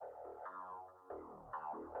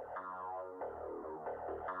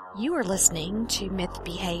You are listening to Myth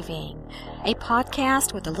Behaving, a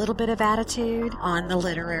podcast with a little bit of attitude on the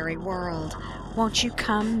literary world. Won't you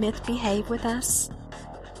come myth behave with us?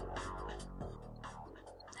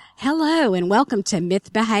 Hello and welcome to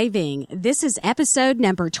Myth Behaving. This is episode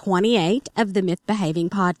number 28 of the Myth Behaving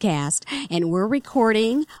podcast, and we're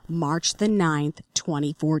recording March the 9th,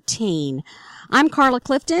 2014. I'm Carla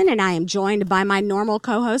Clifton, and I am joined by my normal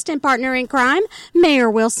co-host and partner in crime,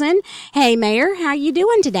 Mayor Wilson. Hey, Mayor, how you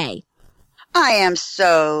doing today? I am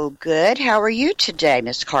so good. How are you today,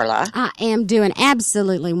 Miss Carla? I am doing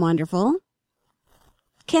absolutely wonderful.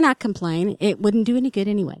 Cannot complain. It wouldn't do any good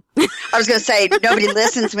anyway. I was going to say, nobody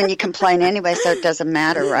listens when you complain anyway, so it doesn't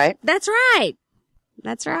matter, right? That's right.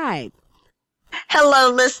 That's right.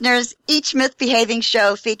 Hello, listeners. Each Myth Behaving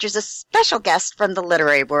show features a special guest from the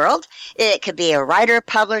literary world. It could be a writer,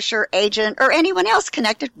 publisher, agent, or anyone else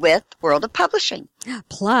connected with the world of publishing.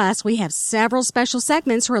 Plus, we have several special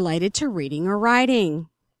segments related to reading or writing.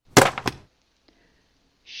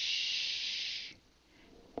 Shh.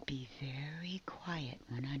 Be very quiet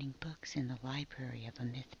when hunting books in the library of a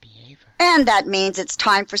myth behavior. And that means it's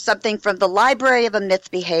time for something from the library of a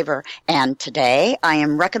myth behavior. And today I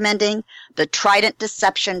am recommending The Trident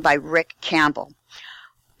Deception by Rick Campbell.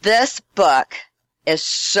 This book is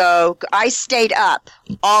so good. I stayed up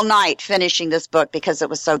all night finishing this book because it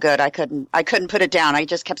was so good. I couldn't put it down. I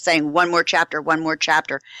just kept saying one more chapter, one more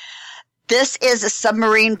chapter. This is a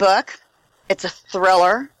submarine book. It's a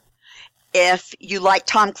thriller. If you like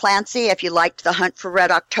Tom Clancy, if you liked The Hunt for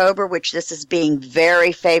Red October, which this is being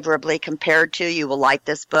very favorably compared to, you will like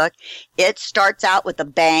this book. It starts out with a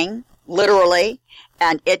bang, literally,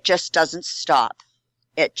 and it just doesn't stop.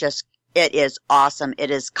 It is awesome.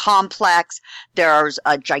 It is complex. There's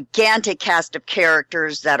a gigantic cast of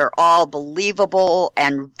characters that are all believable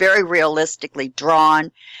and very realistically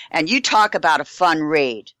drawn. And you talk about a fun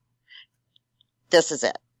read. This is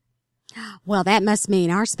it. Well, that must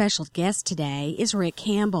mean our special guest today is Rick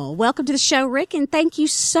Campbell. Welcome to the show, Rick, and thank you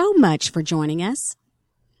so much for joining us.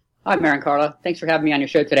 Hi, Mary and Carla. Thanks for having me on your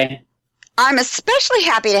show today. I'm especially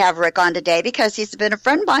happy to have Rick on today because he's been a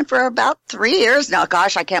friend of mine for about 3 years now.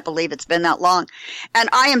 Gosh, I can't believe it's been that long. And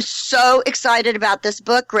I am so excited about this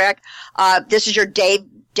book, Rick. This is your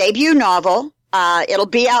debut novel. It'll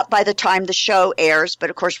be out by the time the show airs, but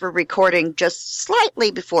of course we're recording just slightly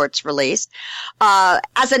before it's released.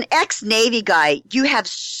 As an ex-Navy guy, you have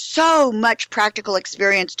so much practical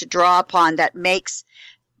experience to draw upon that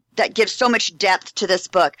gives so much depth to this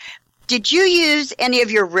book. Did you use any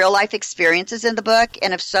of your real-life experiences in the book?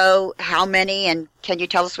 And if so, how many? And can you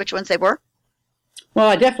tell us which ones they were? Well,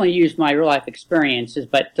 I definitely used my real-life experiences,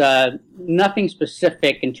 but nothing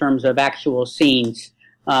specific in terms of actual scenes.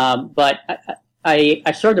 But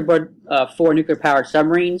I served aboard 4 nuclear-powered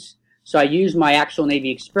submarines, so I used my actual Navy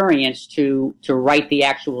experience to write the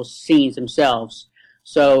actual scenes themselves.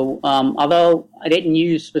 So although I didn't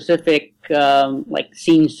use specific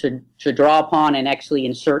scenes to draw upon and actually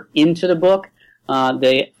insert into the book,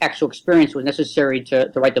 the actual experience was necessary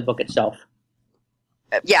to write the book itself.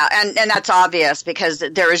 Yeah, and that's obvious because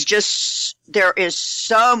there is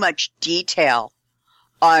so much detail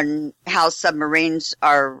on how submarines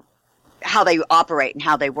how they operate and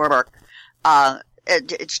how they work.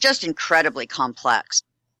 It's just incredibly complex.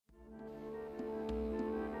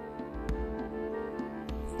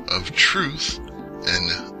 Of Truth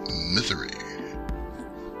and Mythery.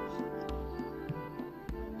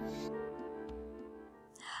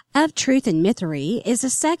 Of Truth and Mythery is a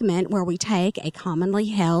segment where we take a commonly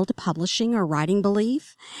held publishing or writing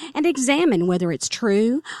belief and examine whether it's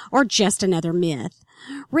true or just another myth.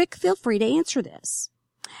 Rick, feel free to answer this.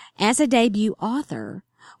 As a debut author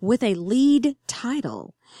with a lead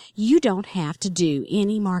title, you don't have to do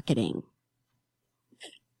any marketing.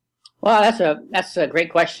 Well, that's a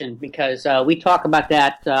great question because we talk about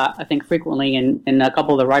that I think frequently in a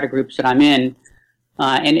couple of the writer groups that I'm in,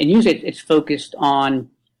 and usually it's focused on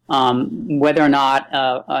whether or not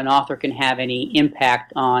an author can have any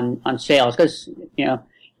impact on sales because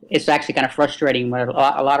it's actually kind of frustrating when a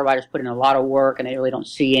lot of writers put in a lot of work and they really don't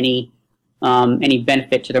see any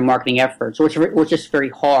benefit to their marketing efforts, which is just very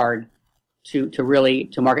hard to really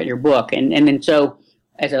market your book. And then so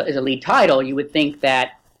as a lead title, you would think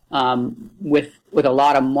that with a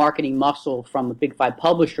lot of marketing muscle from a Big Five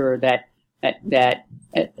publisher that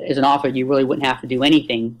as an author you really wouldn't have to do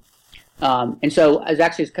anything. And so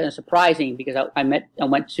it's kind of surprising because I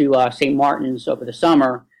went to St. Martin's over the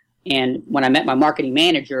summer, and when I met my marketing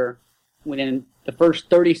manager, within the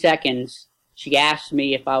first 30 seconds, she asked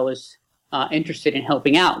me if I was interested in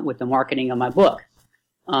helping out with the marketing of my book.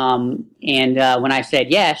 And when I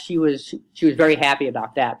said yes, she was very happy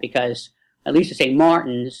about that, because at least at St.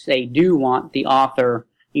 Martin's, they do want the author,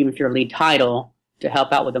 even if you're a lead title, to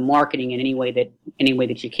help out with the marketing in any way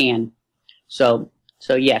that you can. So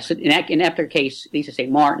yes, in that case, at least at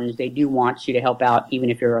St. Martin's, they do want you to help out even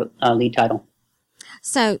if you're a lead title.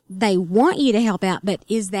 So they want you to help out, but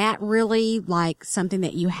is that really like something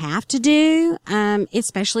that you have to do,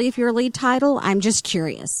 especially if you're a lead title? I'm just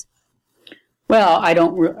curious. Well, I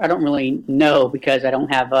don't really know, because I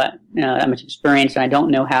don't have that much experience, and I don't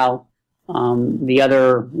know how the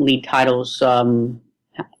other lead titles, how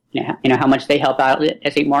much they help out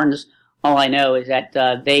at St. Martin's. All I know is that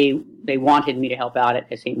they wanted me to help out at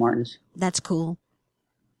St. Martin's. That's cool.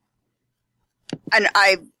 And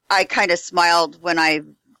I kind of smiled when I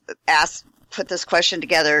put this question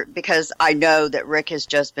together, because I know that Rick has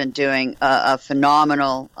just been doing a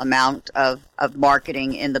phenomenal amount of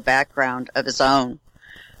marketing in the background of his own.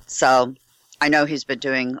 So I know he's been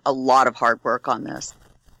doing a lot of hard work on this.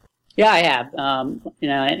 Yeah, I have.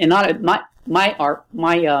 And not my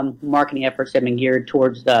marketing efforts have been geared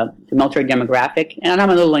towards the military demographic, and I'm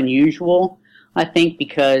a little unusual, I think,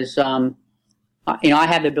 because I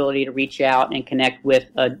have the ability to reach out and connect with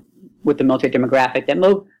the military demographic that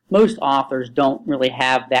most authors don't really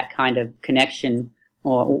have that kind of connection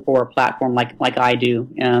or a platform like I do.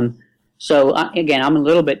 So again, I'm a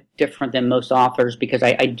little bit different than most authors, because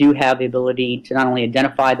I do have the ability to not only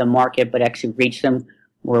identify the market but actually reach them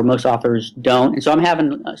where most authors don't. And so I'm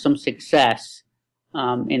having some success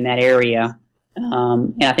in that area.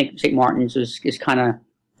 And I think St. Martin's is kind of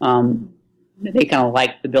they kind of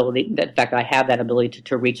like the fact that I have that ability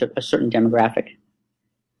to reach a certain demographic.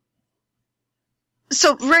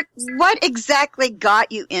 So, Rick, what exactly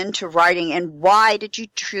got you into writing, and why did you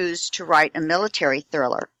choose to write a military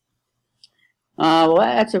thriller? Well,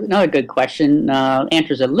 that's another good question.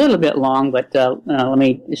 Answer's a little bit long, but let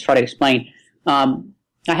me just try to explain.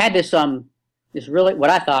 I had this really,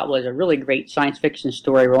 what I thought was a really great science fiction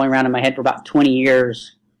story rolling around in my head for about 20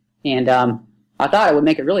 years, and I thought it would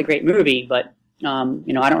make a really great movie, but I don't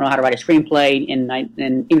know how to write a screenplay, and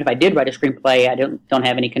even if I did write a screenplay, I don't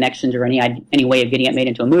have any connections or any way of getting it made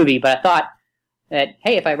into a movie. But I thought that,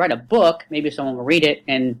 hey, if I write a book, maybe someone will read it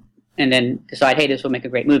and then decide, hey, this will make a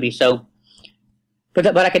great movie. So,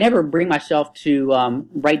 but I could never bring myself to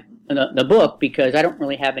write the book, because I don't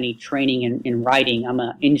really have any training in writing. I'm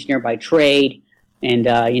an engineer by trade, and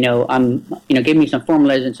I'm give me some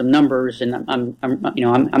formulas and some numbers, and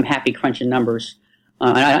I'm happy crunching numbers.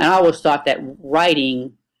 And I always thought that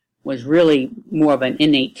writing was really more of an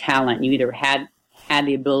innate talent. You either had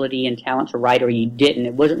the ability and talent to write, or you didn't.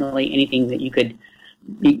 It wasn't really anything that you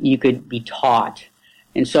could be taught.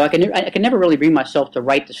 And so I could never really bring myself to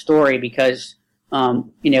write the story, because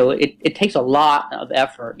it takes a lot of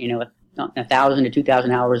effort. 1,000 to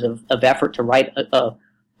 2,000 hours of effort to write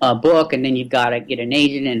a book, and then you've got to get an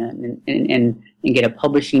agent and get a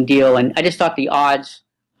publishing deal. And I just thought the odds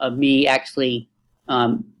of me actually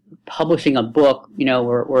publishing a book,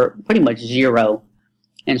 were pretty much zero.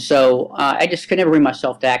 And so I just could never bring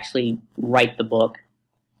myself to actually write the book.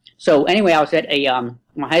 So anyway, I was at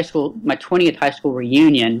my 20th high school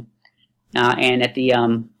reunion, and at the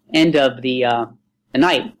end of the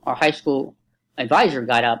night, our high school advisor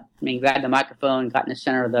got up and he grabbed the microphone, got in the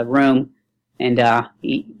center of the room, and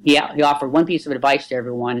he offered one piece of advice to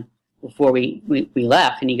everyone before we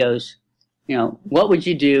left, and he goes, what would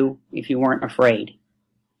you do if you weren't afraid?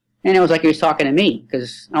 And it was like he was talking to me,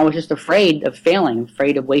 because I was just afraid of failing,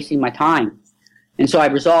 afraid of wasting my time. And so I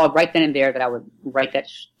resolved right then and there that I would write that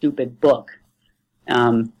stupid book.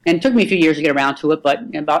 And it took me a few years to get around to it, but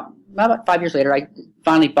about 5 years later, I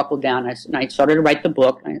finally buckled down, and I started to write the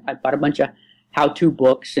book. I bought a bunch of how-to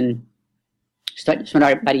books and spent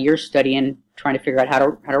about a year studying, trying to figure out how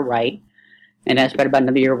to write. And then I spent about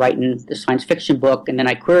another year writing the science fiction book, and then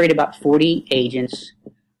I queried about 40 agents,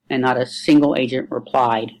 and not a single agent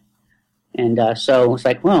replied. And so it's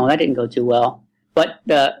like, well, that didn't go too well. But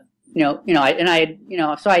I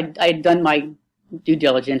had done my due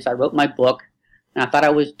diligence. I wrote my book, and I thought I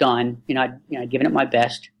was done. I'd given it my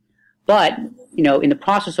best. But in the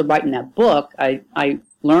process of writing that book, I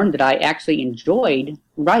learned that I actually enjoyed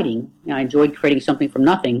writing. I enjoyed creating something from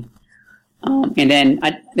nothing. And then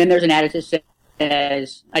there's an adage that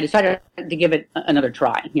says I decided to give it another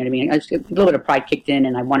try. You know what I mean? A little bit of pride kicked in,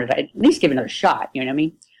 and I wanted to at least give it another shot. You know what I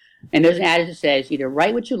mean? And there's an adage that says either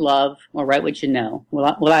write what you love or write what you know.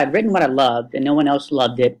 Well, I had written what I loved, and no one else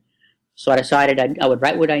loved it. So I decided I would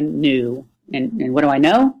write what I knew. And what do I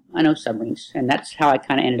know? I know submarines. And that's how I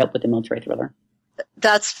kind of ended up with the military thriller.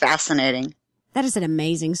 That's fascinating. That is an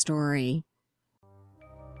amazing story.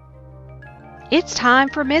 It's time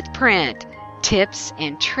for MythPrint, tips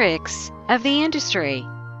and tricks of the industry.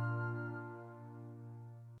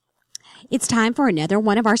 It's time for another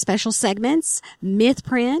one of our special segments.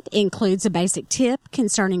 MythPrint includes a basic tip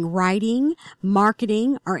concerning writing,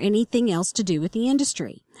 marketing, or anything else to do with the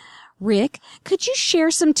industry. Rick, could you share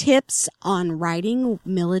some tips on writing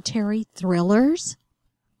military thrillers?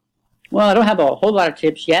 Well, I don't have a whole lot of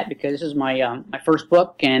tips yet because this is my my first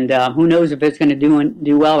book, and who knows if it's going to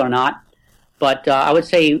do well or not. But I would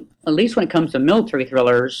say, at least when it comes to military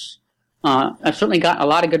thrillers, I've certainly gotten a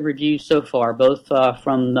lot of good reviews so far, both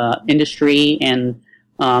from the industry and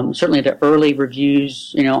certainly the early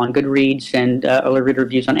reviews, on Goodreads and early reader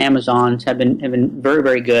reviews on Amazon have been very,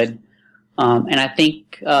 very good. And I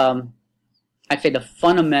think I'd say the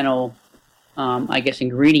fundamental,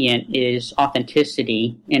 ingredient is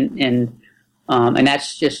authenticity, and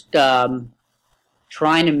that's just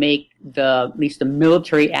trying to make at least the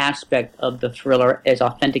military aspect of the thriller as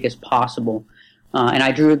authentic as possible. And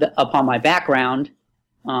I drew upon my background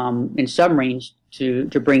in submarines to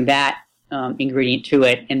bring that ingredient to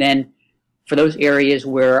it. And then for those areas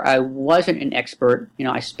where I wasn't an expert,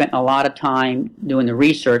 I spent a lot of time doing the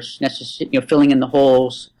research, filling in the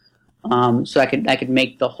holes, so I could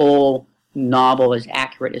make the whole novel as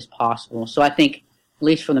accurate as possible. So I think, at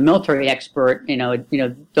least for the military expert,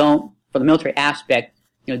 for the military aspect,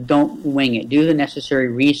 don't wing it. Do the necessary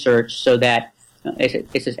research so that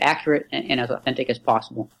it's as accurate and as authentic as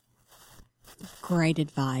possible. Great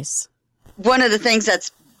advice. One of the things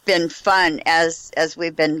that's been fun as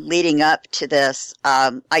we've been leading up to this,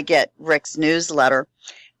 I get Rick's newsletter,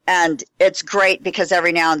 and it's great because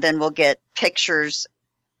every now and then we'll get pictures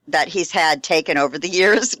that he's had taken over the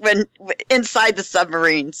years when inside the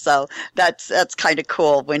submarine. So that's kind of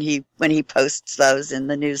cool when he posts those in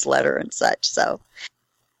the newsletter and such. So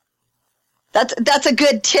that's a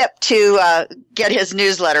good tip to get his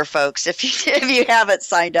newsletter, folks. If you haven't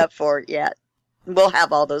signed up for it yet, we'll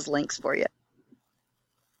have all those links for you.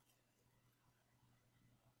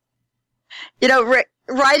 Rick,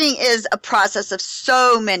 writing is a process of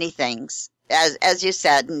so many things, as you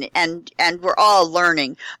said, and we're all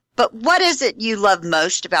learning. But what is it you love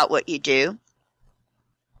most about what you do?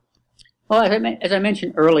 Well, as I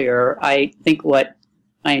mentioned earlier, I think what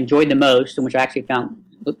I enjoyed the most, and which I actually found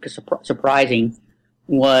surprising,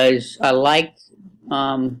 was I liked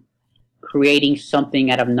creating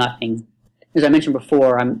something out of nothing. As I mentioned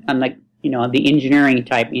before, I'm like the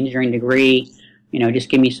engineering degree. Just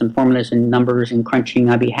give me some formulas and numbers and crunching,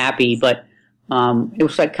 I'd be happy. But it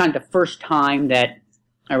was like kind of the first time that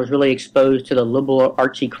I was really exposed to the liberal,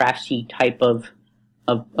 artsy, craftsy type of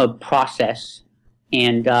process.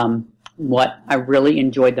 And what I really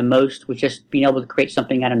enjoyed the most was just being able to create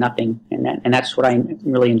something out of nothing, and that's what I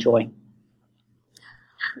really enjoy.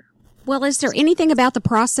 Well, is there anything about the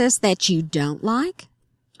process that you don't like?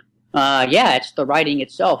 Yeah, it's the writing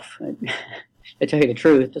itself. To tell you the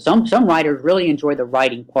truth, some writers really enjoy the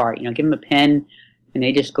writing part. Give them a pen, and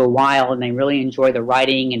they just go wild, and they really enjoy the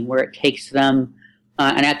writing and where it takes them.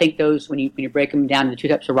 And I think those, when you break them down into two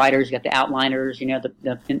types of writers, you got the outliners,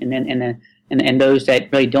 and those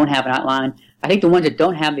that really don't have an outline. I think the ones that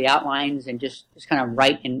don't have the outlines and just kind of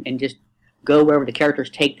write and just go wherever the characters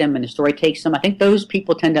take them and the story takes them, I think those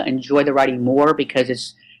people tend to enjoy the writing more because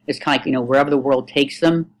it's kind of like, wherever the world takes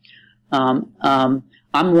them. I'm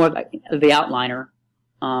more like the outliner,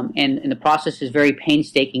 and the process is very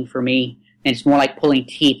painstaking for me, and it's more like pulling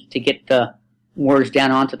teeth to get the words down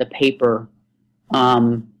onto the paper,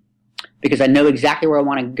 because I know exactly where I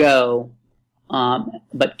want to go,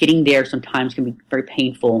 but getting there sometimes can be very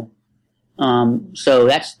painful. So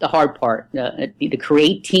that's the hard part. The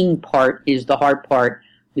creating part is the hard part.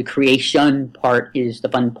 The creation part is the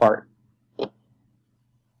fun part.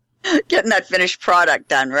 Getting that finished product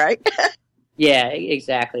done, right? Yeah,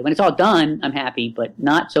 exactly. When it's all done, I'm happy, but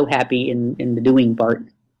not so happy in the doing part.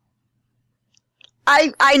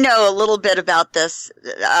 I know a little bit about this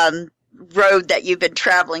road that you've been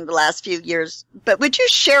traveling the last few years, but would you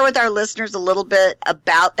share with our listeners a little bit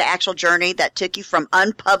about the actual journey that took you from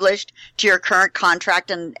unpublished to your current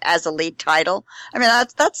contract and as a lead title? I mean,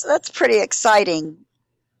 that's pretty exciting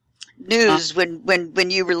news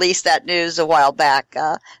when you released that news a while back.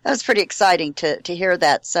 That was pretty exciting to hear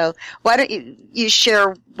that. So why don't you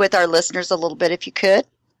share with our listeners a little bit if you could?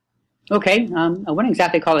 Okay. I wouldn't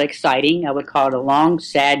exactly call it exciting. I would call it a long,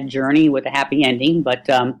 sad journey with a happy ending. But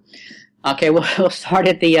okay, we'll start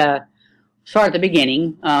at the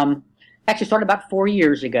beginning. Actually, started about 4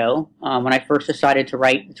 years ago when I first decided to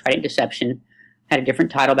write Deception. Had a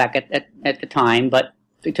different title back at the time, but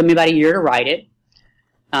it took me about a year to write it.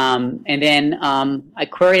 And then I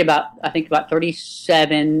queried about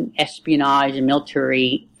 37 espionage and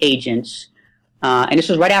military agents. And this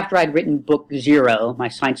was right after I'd written book 0, my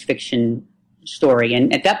science fiction story.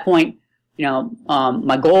 And at that point,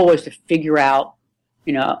 my goal was to figure out,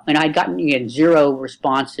 and I'd gotten 0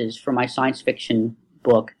 responses for my science fiction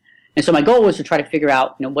book. And so my goal was to try to figure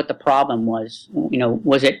out, what the problem was.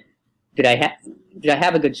 Was it, did I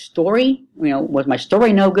have a good story? Was my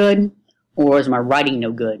story no good? Or was my writing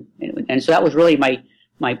no good? And so that was really my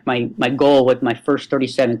goal with my first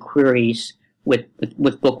 37 queries with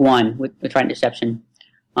book 1, with the Trident Deception.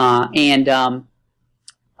 And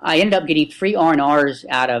I ended up getting 3 R&Rs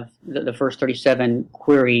out of the first 37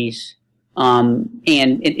 queries. And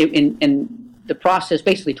the process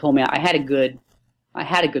basically told me I had a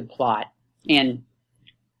good plot. And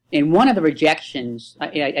in one of the rejections,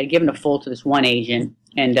 I'd given a full to this one agent,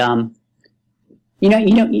 and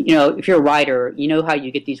if you're a writer, you know how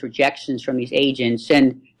you get these rejections from these agents,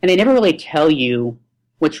 and they never really tell you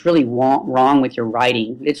what's really wrong with your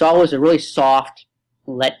writing. It's always a really soft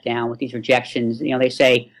letdown with these rejections. They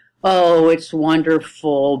say, "Oh, it's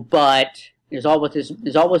wonderful, but there's always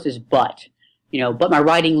this but." But my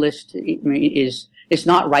writing list is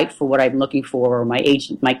not right for what I'm looking for, or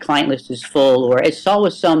my client list is full, or it's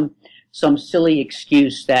always some silly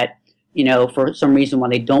excuse that, for some reason why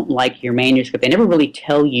they don't like your manuscript. They never really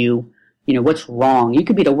tell you, what's wrong. You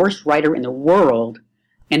could be the worst writer in the world,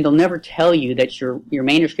 and they'll never tell you that your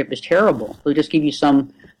manuscript is terrible. They'll just give you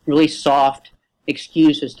some really soft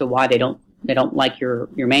excuse as to why they don't like your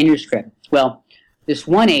manuscript. Well, this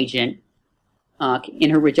one agent, in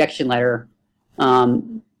her rejection letter,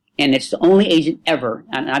 and it's the only agent ever,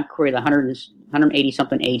 and I've queried 180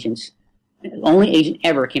 something agents, the only agent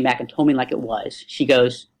ever came back and told me like it was. She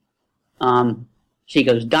goes,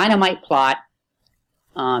 dynamite plot,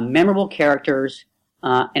 memorable characters,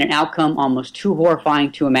 and an outcome almost too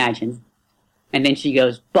horrifying to imagine. And then she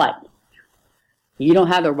goes, but you don't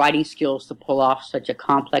have the writing skills to pull off such a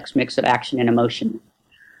complex mix of action and emotion.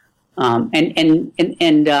 And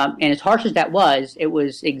as harsh as that was, it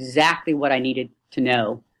was exactly what I needed to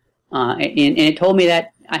know. And it told me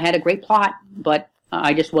that I had a great plot, but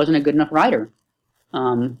I just wasn't a good enough writer.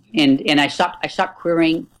 And I stopped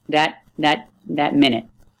querying that minute,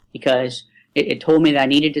 because it told me that I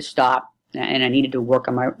needed to stop and I needed to work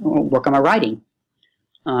on my writing.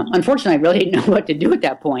 Unfortunately, I really didn't know what to do at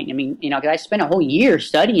that point. I mean, because I spent a whole year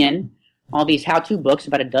studying all these how-to books,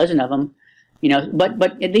 about a dozen of them,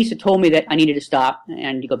 but at least it told me that I needed to stop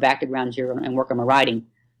and to go back to ground zero and work on my writing.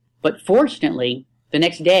 But fortunately, the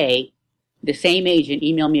next day, the same agent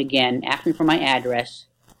emailed me again, asked me for my address,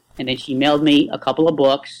 and then she mailed me a couple of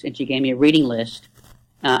books, and she gave me a reading list.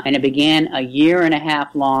 And it began a 1.5 year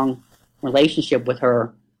long relationship with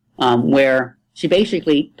her, where she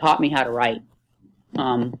basically taught me how to write.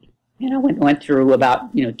 I went through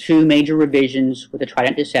about 2 major revisions with the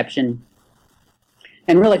Trident Deception,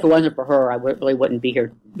 and really, if it wasn't for her, I really wouldn't be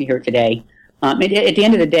here today. At the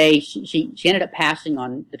end of the day, she ended up passing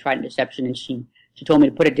on the Trident Deception, and she told me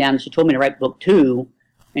to put it down. She told me to write book 2,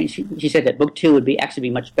 and she said that book 2 would actually be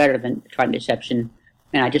much better than Trident Deception.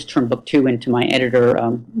 And I just turned book 2 into my editor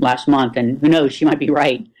last month, and who knows, she might be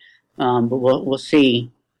right, but we'll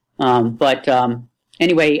see.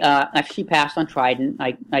 Anyway, after she passed on Trident,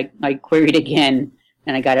 I queried again,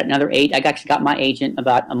 and I got I actually got my agent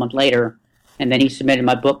about a month later, and then he submitted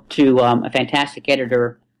my book to a fantastic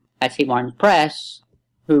editor at St. Martin's Press,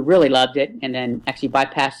 who really loved it, and then actually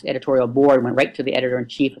bypassed the editorial board and went right to the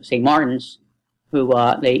editor-in-chief of St. Martin's, who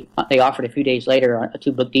they offered a few days later a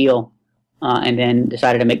 2-book deal, and then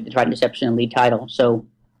decided to make the Trident Deception a lead title. So,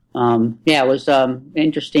 it was an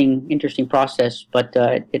interesting process, but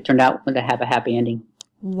it turned out to have a happy ending.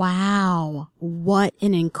 Wow, what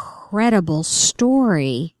an incredible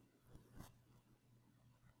story.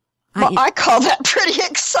 Well, I call that pretty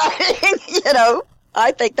exciting,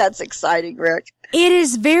 I think that's exciting, Rick. It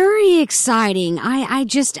is very exciting. I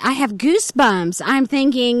have goosebumps. I'm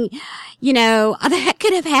thinking, that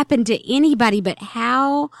could have happened to anybody, but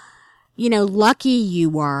how, lucky you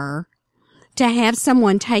were to have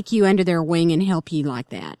someone take you under their wing and help you like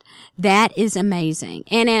that. That is amazing.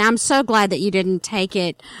 And I'm so glad that you didn't take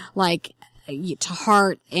it to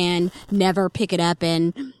heart and never pick it up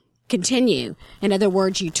and continue. In other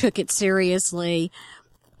words, you took it seriously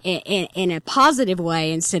in a positive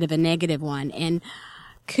way instead of a negative one. And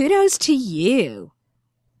kudos to you.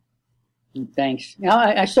 Thanks.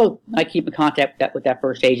 I keep in contact with that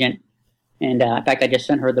first agent. And in fact, I just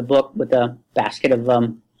sent her the book with a basket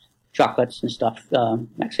of chocolates and stuff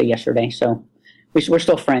actually yesterday. So we're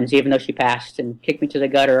still friends, even though she passed and kicked me to the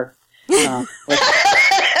gutter.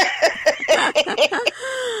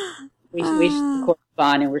 We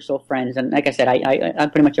correspond, and we're still friends. And like I said, I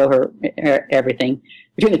pretty much owe her everything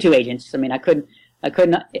between the two agents. I mean, I could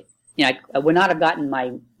not, I would not have gotten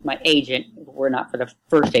my agent if it were not for the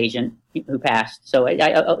first agent who passed. So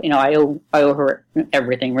I owe her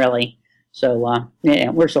everything, really. So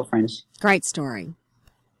we're still friends. Great story.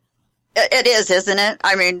 It is, isn't it?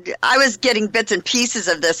 I mean, I was getting bits and pieces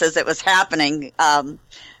of this as it was happening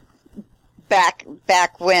back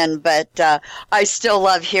when, but I still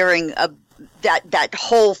love hearing that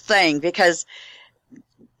whole thing, because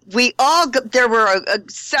there were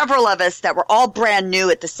several of us that were all brand new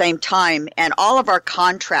at the same time, and all of our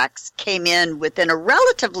contracts came in within a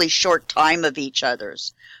relatively short time of each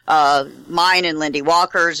other's. Mine and Lindy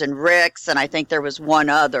Walker's and Rick's, and I think there was one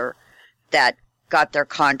other that got their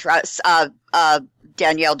contracts,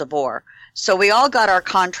 Danielle DeVore. So we all got our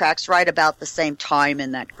contracts right about the same time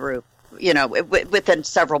in that group, within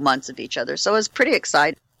several months of each other. So it was pretty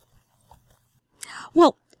exciting.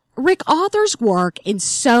 Well, Rick, authors work in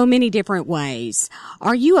so many different ways.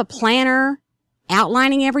 Are you a planner,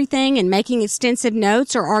 outlining everything and making extensive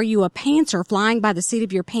notes, or are you a pantser flying by the seat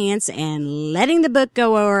of your pants and letting the book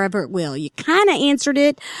go wherever it will? You kind of answered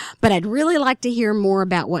it, but I'd really like to hear more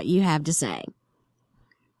about what you have to say.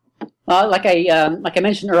 Like I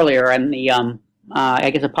mentioned earlier, I'm the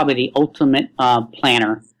I guess I'm probably the ultimate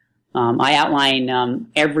planner. I outline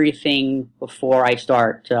everything before I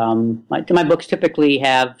start. My books typically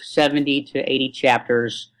have 70 to 80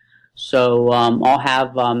 chapters, so I'll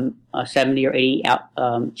have a 70 or 80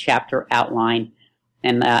 chapter outline.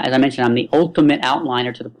 And as I mentioned, I'm the ultimate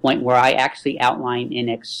outliner to the point where I actually outline in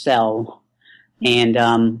Excel.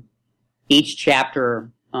 And each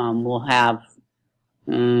chapter will have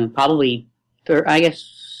probably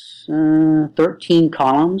 13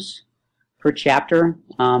 columns per chapter.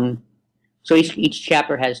 So each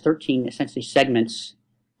chapter has 13 essentially segments.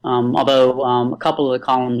 Although a couple of the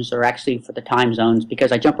columns are actually for the time zones,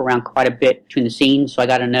 because I jump around quite a bit between the scenes. So I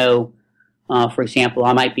got to know, for example,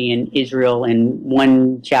 I might be in Israel in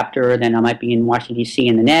one chapter, then I might be in Washington D.C.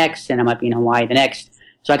 in the next, and I might be in Hawaii the next.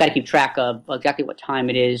 So I got to keep track of exactly what time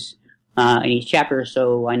it is in each chapter,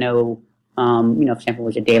 so I know, for example,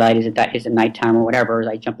 is it daylight, is it nighttime, or whatever, as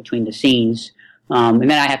I jump between the scenes. And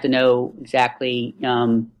then I have to know exactly,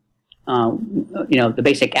 the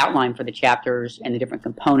basic outline for the chapters and the different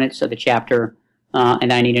components of the chapter.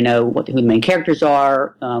 And I need to know who the main characters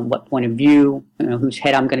are, what point of view, whose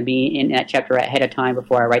head I'm going to be in that chapter ahead of time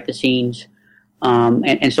before I write the scenes,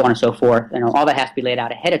 and so on and so forth. All that has to be laid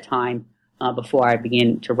out ahead of time before I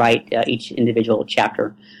begin to write each individual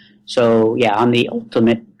chapter. So, yeah, I'm the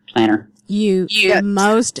ultimate planner. You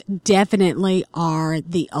most definitely are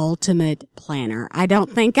the ultimate planner. I don't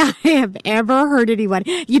think I have ever heard anyone,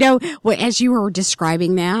 as you were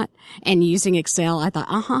describing that and using Excel, I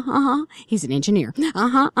thought, he's an engineer.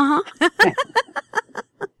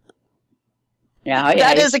 Yeah,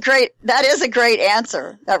 that is a great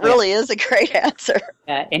answer. That really is a great answer.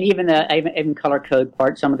 And even color code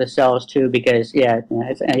part some of the cells too, because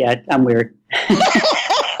I'm weird.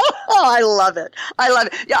 Oh, I love it.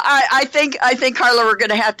 Yeah, I think Carla, we're going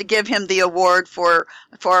to have to give him the award for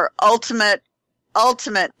ultimate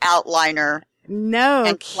outliner. No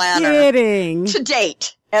and planner kidding. To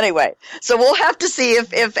date. Anyway, so we'll have to see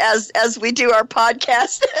if as we do our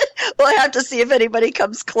podcast, we'll have to see if anybody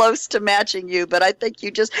comes close to matching you. But I think you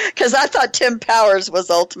just, because I thought Tim Powers was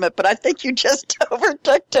ultimate, but I think you just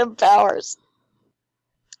overtook Tim Powers.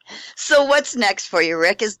 So what's next for you,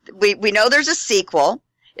 Rick? We know there's a sequel.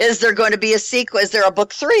 Is there going to be a sequel? Is there a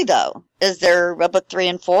book 3 though? Is there a book 3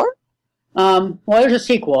 and 4? Well, there's a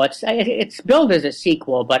sequel. It's billed as a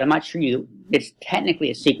sequel, but I'm not sure it's technically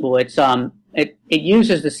a sequel. It's it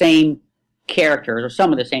uses the same characters, or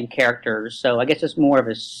some of the same characters, so I guess it's more of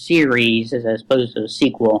a series as opposed to a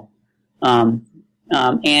sequel. And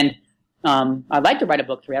I'd like to write a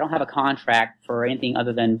book 3. I don't have a contract for anything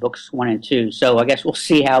other than books 1 and 2, so I guess we'll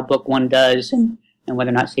see how book 1 does and whether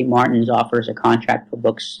or not St. Martin's offers a contract for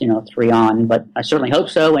books 3 on. But I certainly hope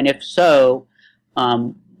so, and if so,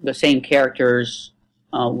 the same characters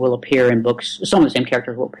will appear in books. Some of the same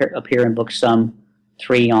characters will appear in books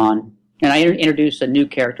 3 on. And I introduce a new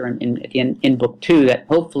character in book 2 that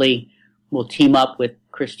hopefully will team up with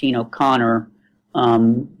Christine O'Connor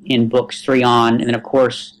in books 3 on. And then, of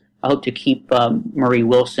course, I hope to keep Marie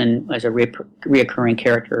Wilson as a reoccurring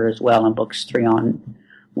character as well in books 3 on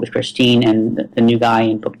with Christine and the new guy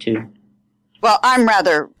in book 2. Well, I'm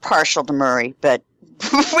rather partial to Murray, but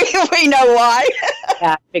we know why.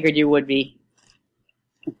 Yeah, I figured you would be.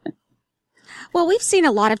 Well, we've seen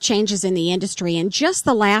a lot of changes in the industry in just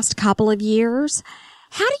the last couple of years.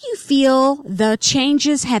 How do you feel the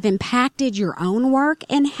changes have impacted your own work,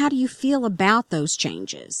 and how do you feel about those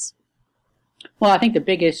changes? Well, I think the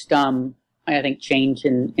biggest, change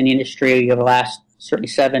in the industry over the last certainly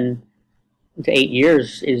 7 to 8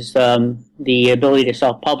 years is the ability to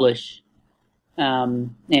self-publish.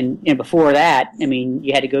 And before that, I mean,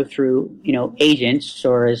 you had to go through, agents,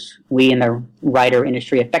 or as we in the writer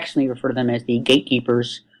industry affectionately refer to them as the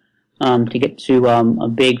gatekeepers, to get to a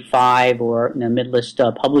big 5 or mid-list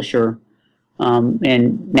publisher.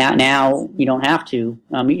 And now you don't have to.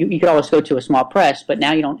 You could always go to a small press, but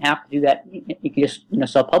now you don't have to do that. You can just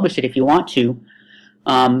self-publish it if you want to.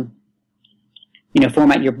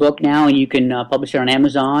 Format your book now, and you can publish it on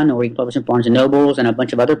Amazon, or you can publish it in Barnes and Nobles and a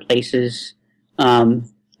bunch of other places.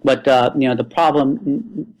 But the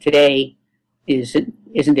problem today isn't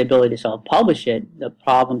the ability to self-publish it. The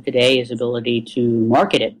problem today is the ability to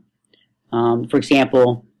market it. For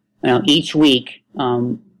example, each week,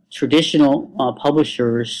 traditional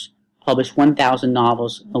publishers publish 1,000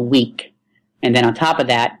 novels a week, and then on top of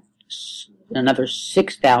that, another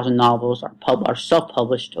 6,000 novels are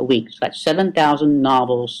self-published a week. So that's 7,000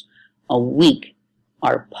 novels a week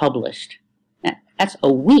are published. That's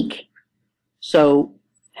a week. So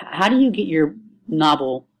how do you get your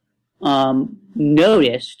novel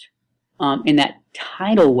noticed in that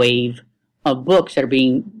tidal wave of books that are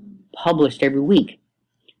being published every week?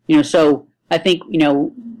 So I think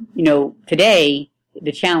today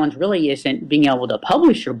the challenge really isn't being able to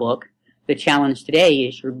publish your book. The challenge today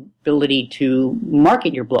is your ability to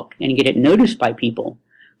market your book and get it noticed by people.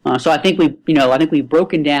 So I think we've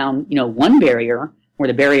broken down one barrier, where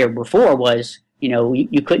the barrier before was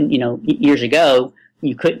you couldn't years ago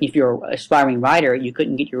you couldn't, if you're an aspiring writer, you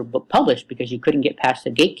couldn't get your book published because you couldn't get past the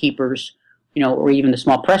gatekeepers, or even the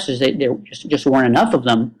small presses. There just weren't enough of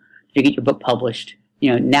them to get your book published.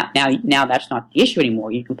 Now that's not the issue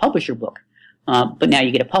anymore. You can publish your book, but now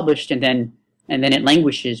you get it published, and then it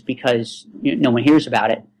languishes because no one hears about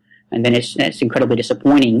it, and then it's incredibly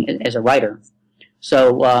disappointing as a writer.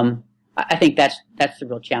 So I think that's the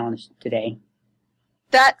real challenge today.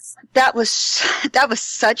 That was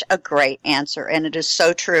such a great answer, and it is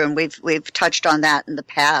so true. And we've touched on that in the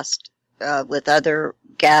past with other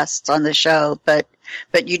guests on the show, but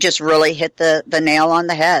you just really hit the nail on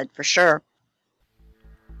the head for sure.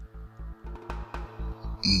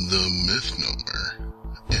 The Mythnomer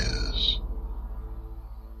is.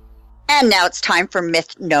 And now it's time for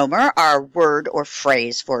Mythnomer, our word or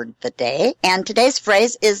phrase for the day. And today's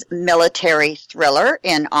phrase is military thriller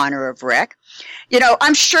in honor of Rick.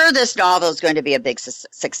 I'm sure this novel is going to be a big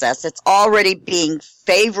success. It's already being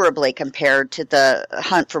favorably compared to The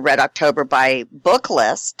Hunt for Red October by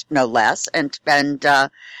Booklist, no less. And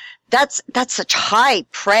that's such high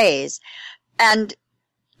praise. And,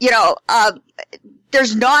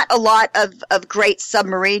 there's not a lot of great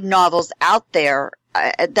submarine novels out there.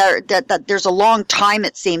 There's a long time,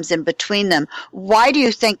 it seems, in between them. Why do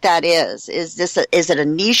you think that is? Is it a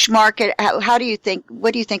niche market? What do you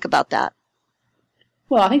think about that?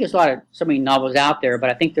 Well, I think there's a lot of submarine novels out there, but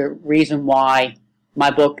I think the reason why my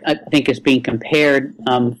book, I think, is being compared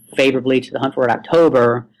favorably to The Hunt for Red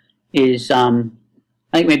October is, I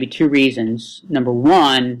think, maybe 2 reasons. Number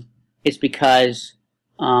one is because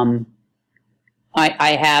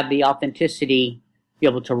I have the authenticity to be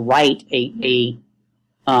able to write the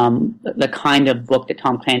kind of book that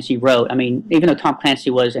Tom Clancy wrote. I mean, even though Tom Clancy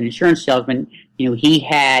was an insurance salesman, he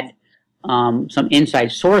had some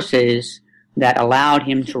inside sources that allowed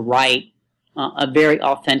him to write a very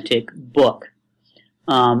authentic book.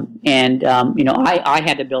 I had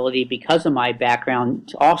the ability, because of my background,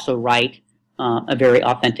 to also write a very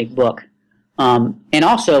authentic book. And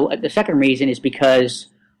also, the second reason is because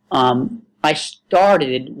I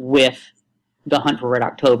started with The Hunt for Red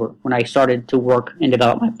October when I started to work and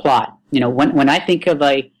develop my plot. When I think of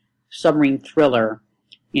a submarine thriller,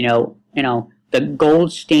 the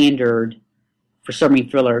gold standard for submarine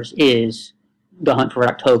thrillers is The Hunt for Red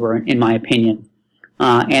October, in my opinion.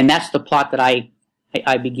 And that's the plot that I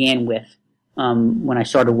began with when I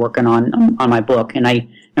started working on my book. And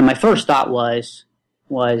my first thought was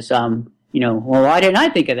well, why didn't I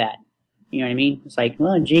think of that? You know what I mean? It's like,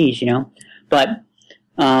 well, geez, but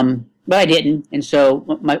I didn't. And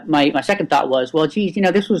so my second thought was, well, geez,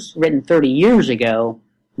 this was written 30 years ago,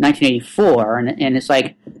 1984, and it's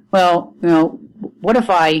like, well, what if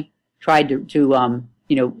I tried to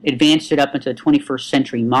advance it up into the 21st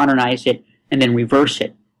century, modernize it, and then reverse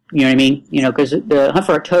it? You know what I mean? Because The Hunt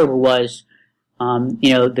for October was, the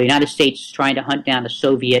United States trying to hunt down a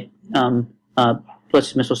Soviet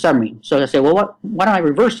ballistic missile submarine. So I said, well, why don't I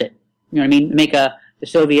reverse it? You know what I mean? Make the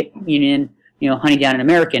Soviet Union hunting down an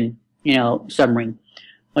American, submarine.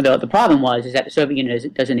 Well, the problem is that the Soviet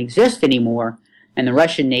Union doesn't exist anymore, and the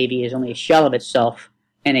Russian Navy is only a shell of itself,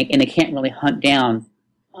 and they can't really hunt down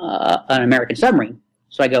an American submarine.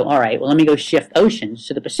 So I go, all right, well, let me go shift oceans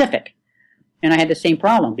to the Pacific. And I had the same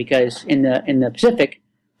problem because in the Pacific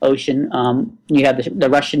Ocean, you have the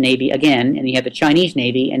Russian Navy again, and you have the Chinese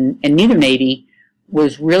Navy, and neither Navy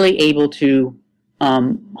was really able to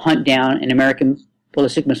hunt down an American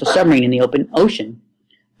ballistic missile submarine in the open ocean.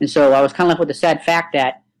 And so I was kind of left with the sad fact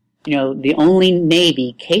that, the only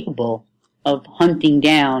Navy capable of hunting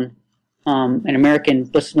down an American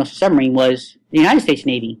ballistic missile submarine was the United States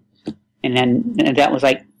Navy. And that was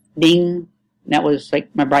like, ding, that was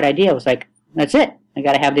like my bright idea. I was like, that's it. I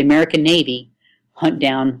got to have the American Navy hunt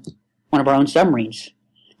down one of our own submarines.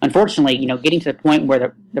 Unfortunately, getting to the point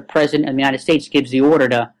where the President of the United States gives the order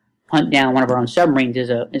to hunt down one of our own submarines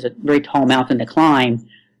is a very tall mountain to climb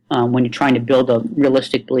when you're trying to build a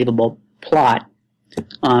realistic, believable plot.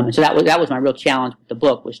 And so that was my real challenge with the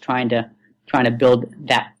book, was trying to build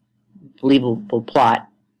that believable plot.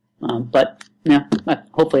 But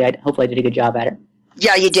hopefully I did a good job at it.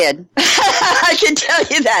 Yeah, you did. I can tell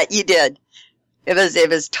you that you did. It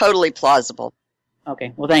was totally plausible.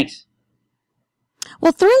 Okay, well, thanks.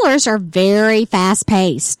 Well, thrillers are very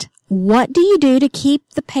fast-paced. What do you do to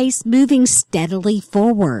keep the pace moving steadily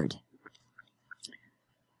forward?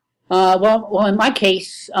 Well, in my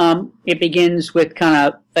case, it begins with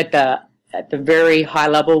kind of at the very high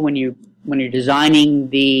level when you're designing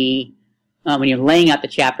when you're laying out the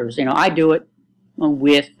chapters. I do it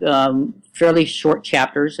with fairly short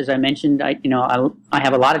chapters. As I mentioned, I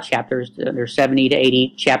have a lot of chapters. There's 70 to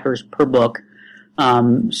 80 chapters per book.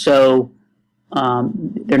 So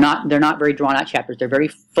they're not very drawn out chapters. They're very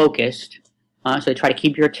focused. So they try to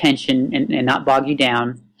keep your attention and not bog you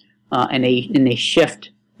down. And they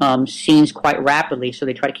shift scenes quite rapidly. So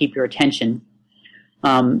they try to keep your attention.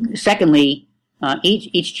 Secondly,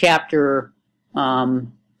 each chapter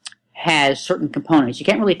has certain components. You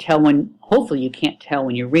can't really tell hopefully you can't tell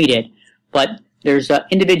when you read it, but there's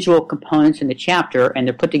individual components in the chapter, and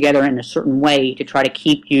they're put together in a certain way to try to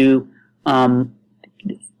keep you,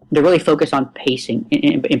 they're really focused on pacing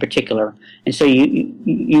in particular. And so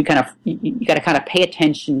you got to kind of pay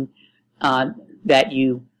attention, that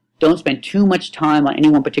you don't spend too much time on any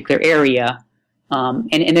one particular area.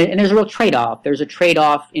 And there's a real trade-off. There's a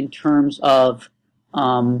trade-off in terms of,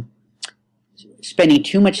 spending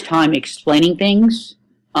too much time explaining things,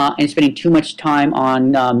 and spending too much time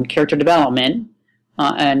on character development,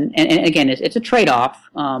 and again, it's a trade-off,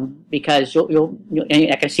 because you'll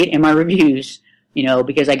I can see it in my reviews,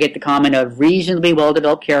 because I get the comment of reasonably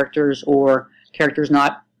well-developed characters or characters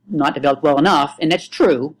not developed well enough, and that's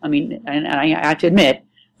true. I mean, and I have to admit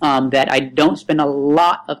that I don't spend a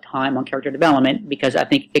lot of time on character development because I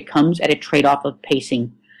think it comes at a trade-off of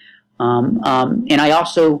pacing, and I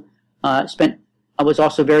also I was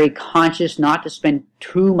also very conscious not to spend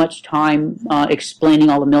too much time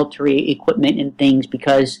explaining all the military equipment and things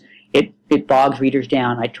because it bogs readers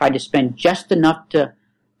down. I tried to spend just enough to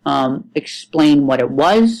explain what it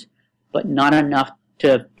was, but not enough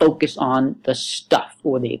to focus on the stuff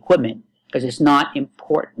or the equipment because it's not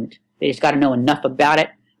important. They just got to know enough about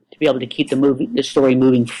it to be able to keep the story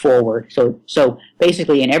moving forward. So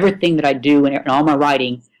basically, in everything that I do in all my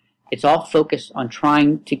writing, it's all focused on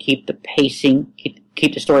trying to keep the pacing,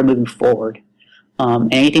 keep the story moving forward.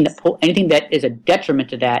 And anything that is a detriment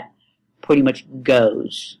to that pretty much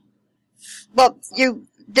goes. Well,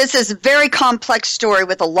 this is a very complex story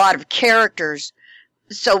with a lot of characters.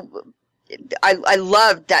 So I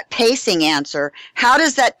loved that pacing answer. How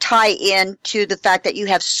does that tie in to the fact that you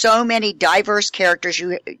have so many diverse characters,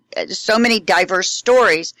 so many diverse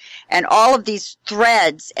stories, and all of these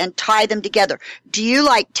threads and tie them together? Do you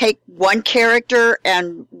take one character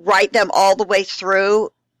and write them all the way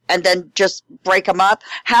through and then just break them up?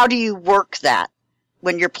 How do you work that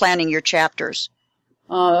when you're planning your chapters?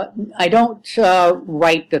 I don't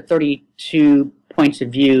write the 32 points of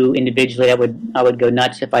view individually. I would go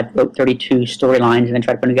nuts if I wrote 32 storylines and then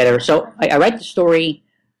try to put them together. So I write the story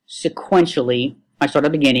sequentially. I start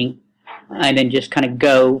at the beginning and then just kind of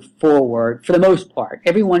go forward for the most part.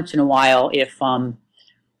 Every once in a while, if I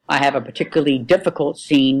have a particularly difficult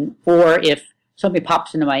scene or if something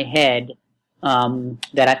pops into my head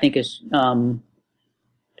that I think is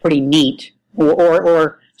pretty neat,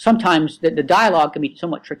 or sometimes the dialogue can be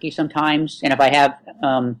somewhat tricky sometimes, and if I have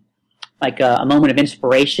a moment of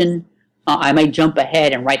inspiration, I may jump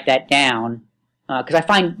ahead and write that down because I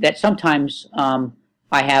find that sometimes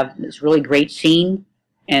I have this really great scene,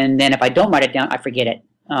 and then if I don't write it down, I forget it.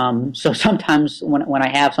 So sometimes when I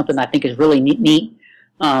have something I think is really neat,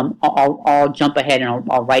 I'll jump ahead and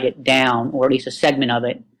I'll write it down, or at least a segment of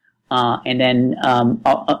it, and then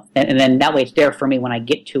that way it's there for me when I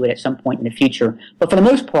get to it at some point in the future. But for the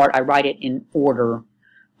most part, I write it in order,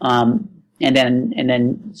 and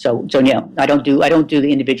then so yeah, I don't do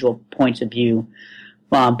the individual points of view.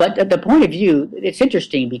 But the point of view, it's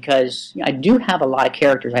interesting because I do have a lot of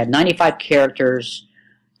characters. I have 95 characters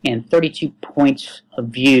and 32 points of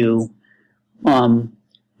view,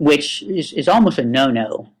 which is almost a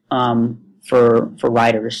no-no for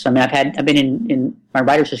writers. I mean, I've been in my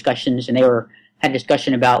writers' discussions, and had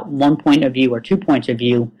discussion about 1 point of view or 2 points of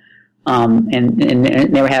view, and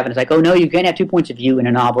they were having, it's like, oh no, you can't have 2 points of view in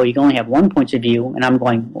a novel. You can only have 1 point of view, and I'm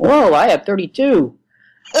going, whoa, I have 32.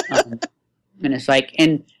 And it's like,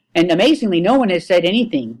 and amazingly, no one has said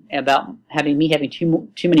anything about having too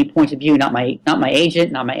many points of view. Not my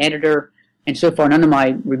agent, not my editor, and so far none of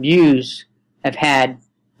my reviews have had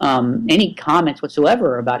any comments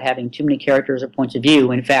whatsoever about having too many characters or points of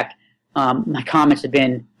view. In fact, my comments have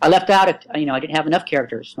been, I left out, I didn't have enough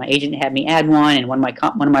characters. My agent had me add one, and one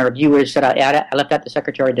of my reviewers said I left out the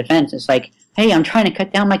Secretary of Defense. It's like, hey, I'm trying to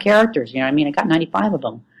cut down my characters. You know what I mean? I got 95 of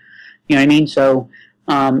them. You know what I mean? So.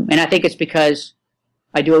 And I think it's because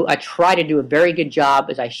I try to do a very good job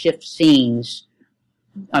as I shift scenes.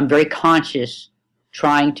 I'm very conscious,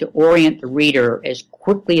 trying to orient the reader as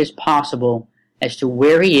quickly as possible as to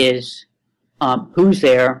where he is, who's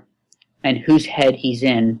there, and whose head he's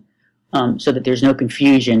in, so that there's no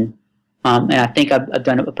confusion. And I think I've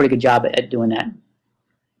done a pretty good job at doing that.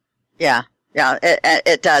 Yeah,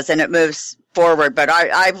 it does, and it moves forward. But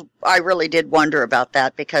I really did wonder about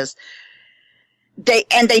that because. They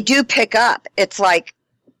do pick up. It's like,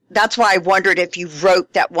 that's why I wondered if you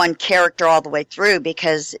wrote that one character all the way through,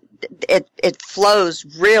 because it flows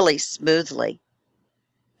really smoothly.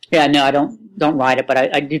 Yeah, no, I don't write it, but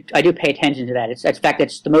I do pay attention to that. In fact,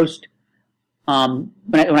 it's the most, when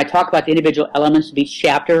I talk about the individual elements of each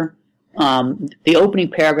chapter, the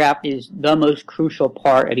opening paragraph is the most crucial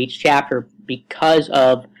part of each chapter because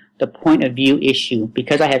of the point of view issue.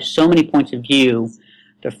 Because I have so many points of view,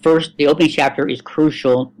 the opening chapter is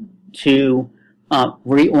crucial to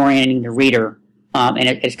reorienting the reader, and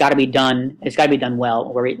it's got to be done. It's got to be done well,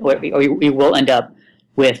 or we will end up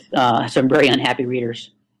with some very unhappy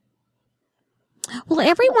readers. Well,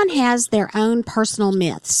 everyone has their own personal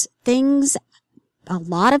myths, things a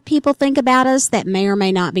lot of people think about us that may or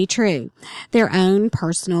may not be true, their own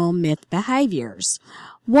personal myth behaviors.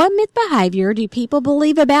 What myth behavior do people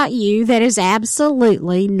believe about you that is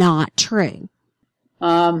absolutely not true?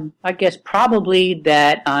 I guess probably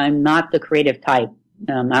that I'm not the creative type.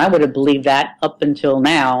 I would have believed that up until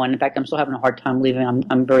now, and in fact, I'm still having a hard time believing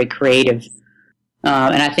I'm very creative.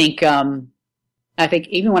 And I think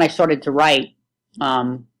even when I started to write,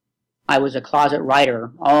 I was a closet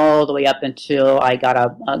writer all the way up until I got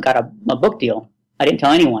a book deal. I didn't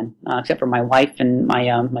tell anyone except for my wife and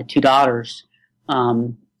my 2 daughters.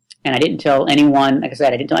 And I didn't tell anyone. Like I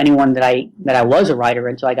said, I didn't tell anyone that I was a writer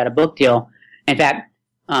until I got a book deal. In fact.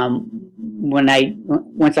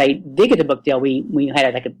 Once I did get the book deal, we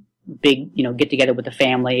had like a big, get together with the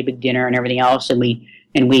family, a big dinner and everything else. And we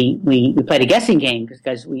played a guessing game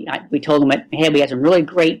because we told them that, hey, we had some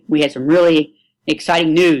really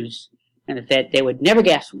exciting news, and that they would never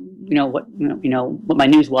guess, what my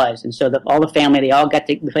news was. And so all the family, we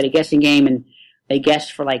played a guessing game, and they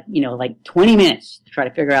guessed for like 20 minutes to try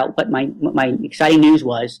to figure out what my exciting news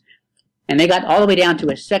was. And they got all the way down to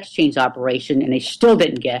a sex change operation, and they still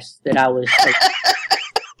didn't guess that I was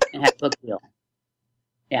and had a book deal.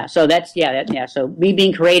 Yeah, so So me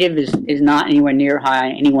being creative is not anywhere near high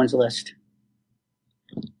on anyone's list.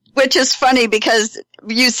 Which is funny because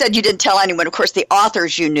you said you didn't tell anyone. Of course, the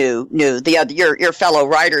authors you knew your fellow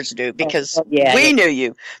writers knew because we knew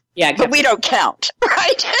you. Yeah, but we don't count,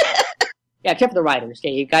 right? Yeah, except for the writers.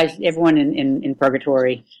 Yeah, you guys, everyone in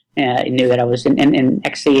Purgatory. Knew that I was in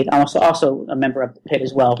XC. I'm also a member of the pit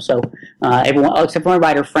as well. So everyone except for my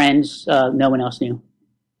writer friends, no one else knew.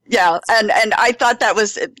 Yeah, and I thought that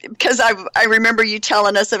was because I remember you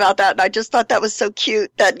telling us about that, and I just thought that was so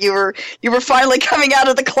cute that you were finally coming out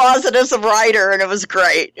of the closet as a writer, and it was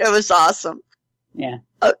great. It was awesome. Yeah.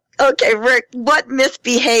 Okay, Rick, what myth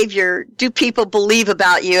behavior do people believe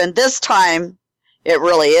about you? And this time, it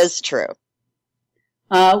really is true.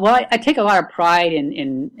 Well, I take a lot of pride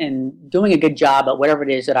in doing a good job at whatever it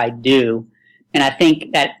is that I do, and I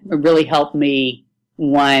think that really helped me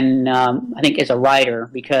when I think as a writer,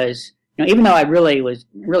 because even though I really was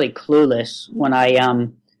really clueless when I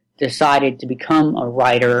decided to become a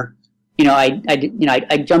writer,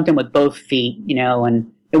 I jumped in with both feet,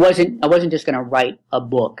 and I wasn't just going to write a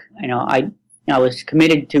book. I was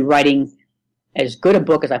committed to writing as good a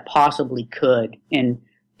book as I possibly could. And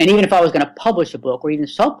even if I was going to publish a book or even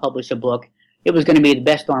self-publish a book, it was going to be the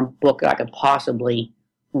best darn book that I could possibly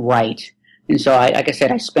write. And so, like I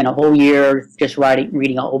said, I spent a whole year just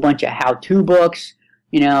reading a whole bunch of how-to books,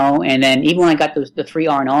 and then even when I got the 3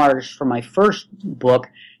 R&Rs for my first book,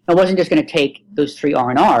 I wasn't just going to take those 3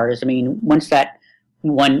 R&Rs. I mean, once that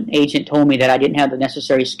one agent told me that I didn't have the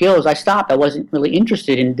necessary skills, I stopped. I wasn't really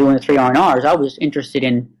interested in doing the 3 R&Rs. I was interested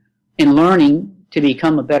in learning to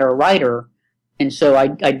become a better writer. And so I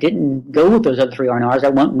didn't go with those other 3 R&Rs. I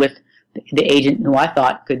went with the agent who I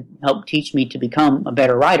thought could help teach me to become a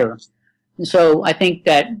better writer. And so I think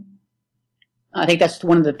that's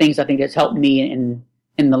one of the things I think that's helped me in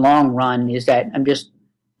the long run is that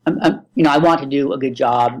I want to do a good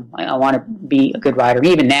job. I want to be a good writer. And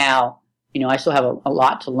even now, I still have a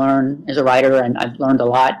lot to learn as a writer, and I've learned a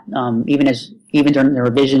lot, even during the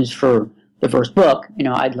revisions for the first book.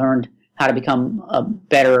 I'd learned how to become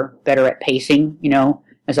better at pacing.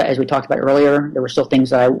 As we talked about earlier, there were still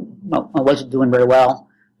things that I wasn't doing very well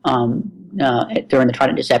during the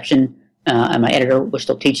Trident Deception, and my editor was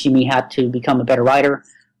still teaching me how to become a better writer.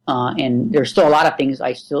 And there's still a lot of things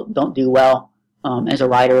I still don't do well as a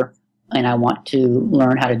writer, and I want to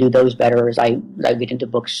learn how to do those better as I get into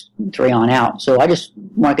books 3 on out. So I just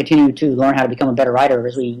want to continue to learn how to become a better writer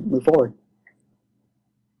as we move forward.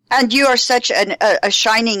 And you are such a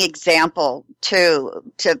shining example to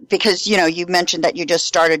because you mentioned that you just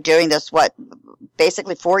started doing this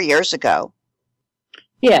basically 4 years ago.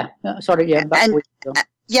 Yeah, about 4 years ago.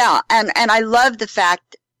 Yeah, and I love the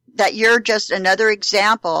fact that you're just another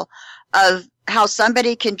example of how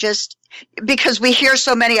somebody can just, because we hear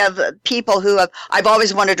so many of people who I've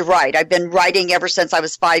always wanted to write. I've been writing ever since I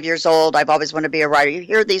was 5 years old. I've always wanted to be a writer. You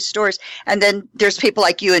hear these stories, and then there's people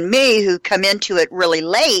like you and me who come into it really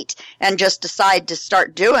late and just decide to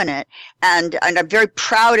start doing it. And I'm very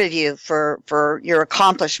proud of you for your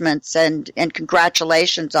accomplishments and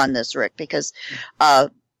congratulations on this, Rick, because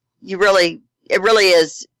it really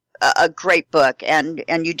is a great book, and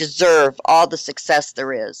you deserve all the success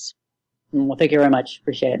there is. Well, thank you very much.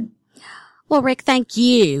 Appreciate it. Well, Rick, thank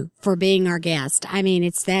you for being our guest. I mean,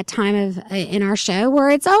 it's that time in our show where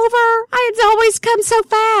it's over. It's always come so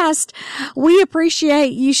fast. We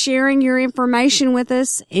appreciate you sharing your information with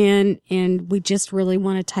us, and we just really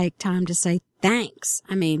want to take time to say thanks.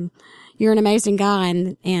 I mean, you're an amazing guy,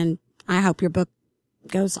 and I hope your book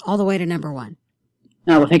goes all the way to number 1.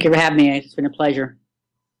 No, well, thank you for having me. It's been a pleasure.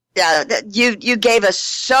 Yeah, you gave us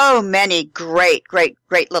so many great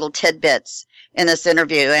little tidbits in this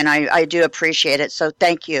interview, and I do appreciate it. So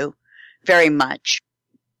thank you very much.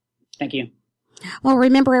 Thank you. Well,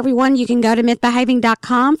 remember, everyone, you can go to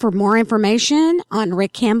mythbehaving.com for more information on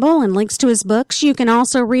Rick Campbell and links to his books. You can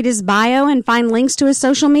also read his bio and find links to his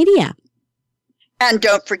social media. And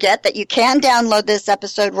don't forget that you can download this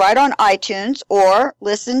episode right on iTunes or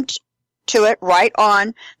listen to it right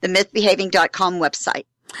on the mythbehaving.com website.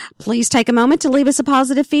 Please take a moment to leave us a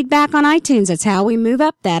positive feedback on iTunes. It's how we move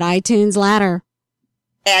up that iTunes ladder.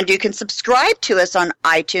 And you can subscribe to us on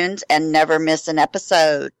iTunes and never miss an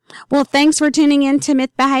episode. Well, thanks for tuning in to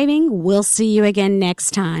Myth Behaving. We'll see you again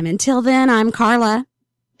next time. Until then, I'm Carla.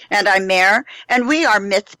 And I'm Mare, and we are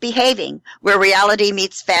Myth Behaving, where reality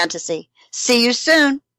meets fantasy. See you soon.